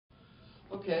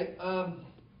Okay,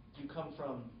 you come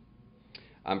from?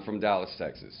 I'm from Dallas,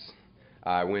 Texas.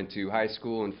 I went to high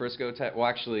school in Frisco, well,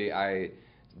 actually, I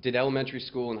did elementary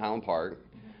school in Highland Park,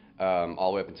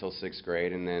 all the way up until 6th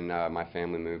grade, and then my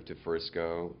family moved to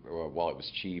Frisco while it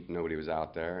was cheap, nobody was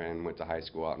out there, and went to high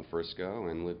school out in Frisco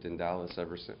and lived in Dallas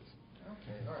ever since.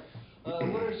 Okay, all right.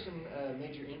 What are some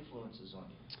major influences on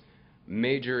you?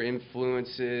 Major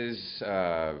influences,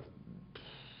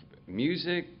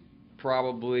 music,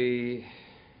 probably.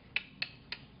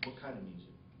 What kind of music?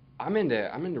 I'm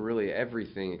into really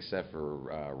everything except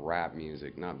for rap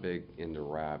music. Not big into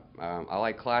rap. I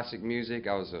like classic music.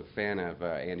 I was a fan of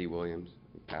Andy Williams,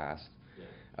 passed.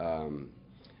 Yeah. Um,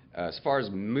 as far as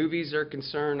movies are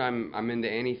concerned, I'm into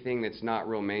anything that's not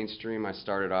real mainstream. I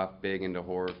started off big into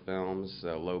horror films,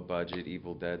 low budget,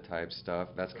 Evil Dead type stuff.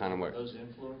 That's kind of what. Those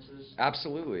influences?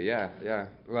 Absolutely, yeah, yeah.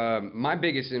 My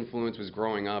biggest influence was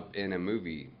growing up in a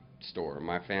movie store.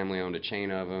 My family owned a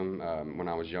chain of them when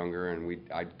I was younger, and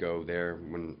I'd go there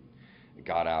when I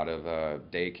got out of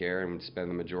daycare and would spend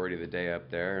the majority of the day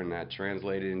up there, and that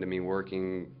translated into me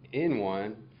working in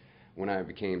one. When I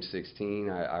became 16,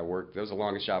 I worked, that was the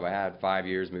longest job I had, 5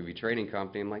 years, movie trading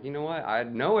company. I'm like, you know what, I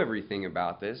know everything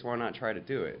about this, why not try to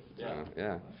do it? Yeah. So, yeah.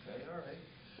 Okay, all right.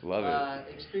 Love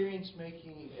it. Experiences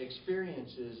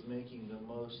making the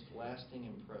most lasting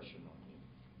impression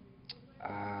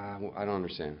on Well, I don't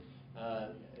understand. you.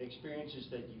 Experiences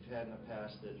that you've had in the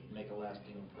past that make a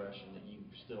lasting impression that you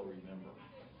still remember.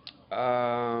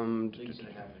 Things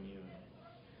that happened to you.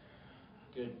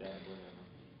 Good, bad, whatever.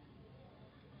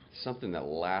 Something that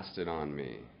lasted on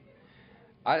me.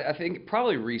 I think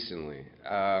probably recently.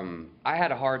 I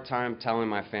had a hard time telling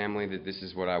my family that this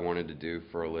is what I wanted to do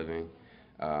for a living,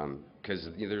 because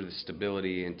there's the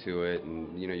stability into it,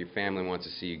 and your family wants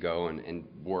to see you go and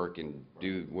work and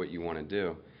do what you want to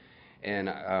do.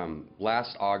 And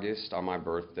last August, on my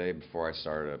birthday, before I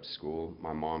started up school,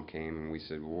 my mom came and we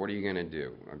said, well, what are you going to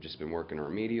do? I've just been working a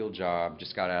remedial job,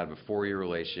 just got out of a 4-year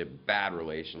relationship, bad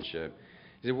relationship.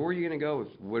 He said, where are you going to go?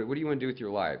 What do you want to do with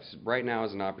your life? So right now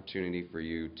is an opportunity for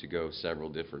you to go several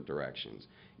different directions.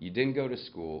 You didn't go to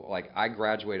school. Like, I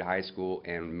graduated high school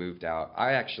and moved out.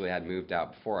 I actually had moved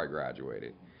out before I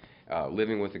graduated.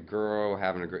 Living with a girl,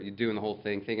 doing the whole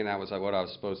thing, thinking that was like what I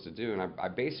was supposed to do, and I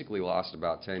basically lost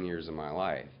about 10 years of my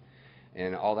life.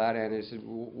 And all that ended, I said,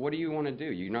 what do you want to do?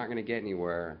 You're not going to get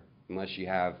anywhere unless you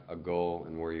have a goal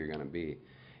and where you're going to be.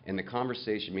 And the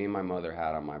conversation me and my mother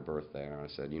had on my birthday, and I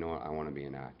said, you know what, I want to be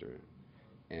an actor.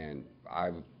 And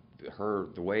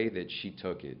the way that she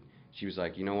took it, she was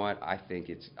like, you know what, I think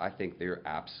they're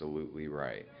absolutely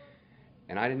right.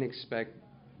 And I didn't expect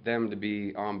them to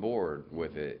be on board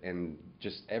with it, and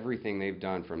just everything they've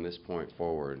done from this point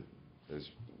forward has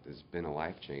been a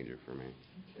life changer for me.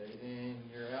 Okay, and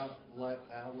your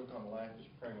outlook on life is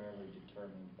primarily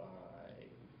determined by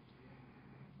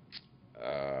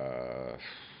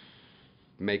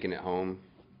Making it home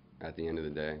at the end of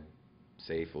the day,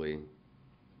 safely.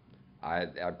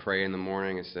 I pray in the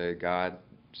morning and say, God,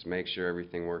 just make sure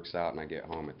everything works out and I get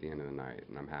home at the end of the night,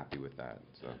 and I'm happy with that.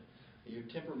 So. Your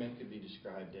temperament could be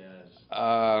described as?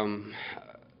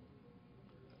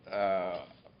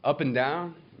 Up and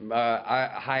down.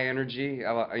 High energy.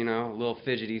 A little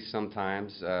fidgety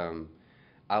sometimes.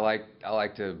 I like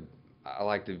to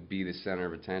be the center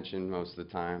of attention most of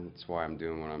the time. That's why I'm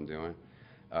doing what I'm doing.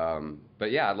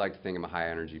 But yeah, I'd like to think I'm a high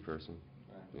energy person.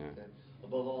 Right. Yeah. Okay.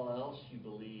 Above all else, you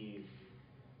believe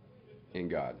in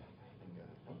God. In God.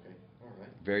 Okay. All right.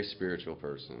 Very spiritual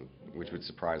person, okay. Which would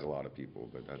surprise a lot of people,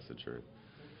 but that's the truth.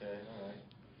 Okay.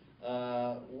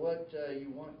 All right. What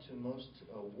you want most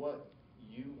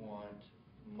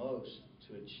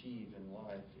to achieve in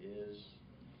life is?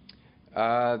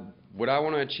 What I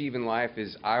want to achieve in life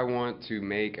is I want to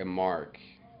make a mark.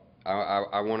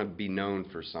 I want to be known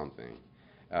for something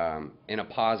in a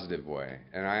positive way.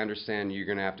 And I understand you're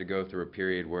going to have to go through a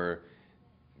period where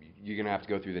you're going to have to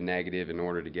go through the negative in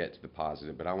order to get to the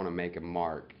positive. But I want to make a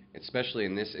mark, especially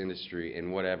in this industry,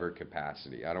 in whatever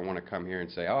capacity. I don't want to come here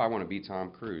and say, oh, I want to be Tom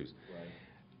Cruise. Right.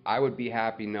 I would be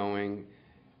happy knowing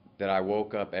that I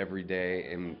woke up every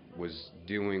day and was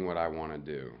doing what I want to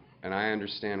do. And I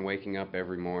understand waking up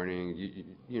every morning,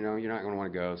 you're not going to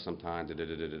want to go sometimes,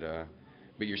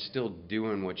 but you're still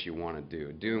doing what you want to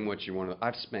do, doing what you want to.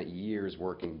 I've spent years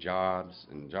working jobs,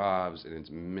 and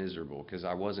it's miserable because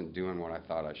I wasn't doing what I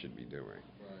thought I should be doing.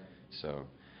 Right. So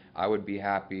I would be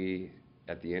happy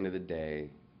at the end of the day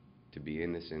to be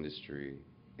in this industry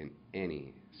in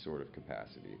any sort of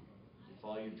capacity. If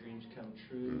all your dreams come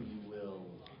true, you will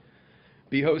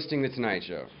be hosting The Tonight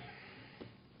Show.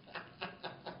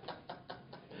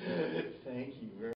 Thank you very much.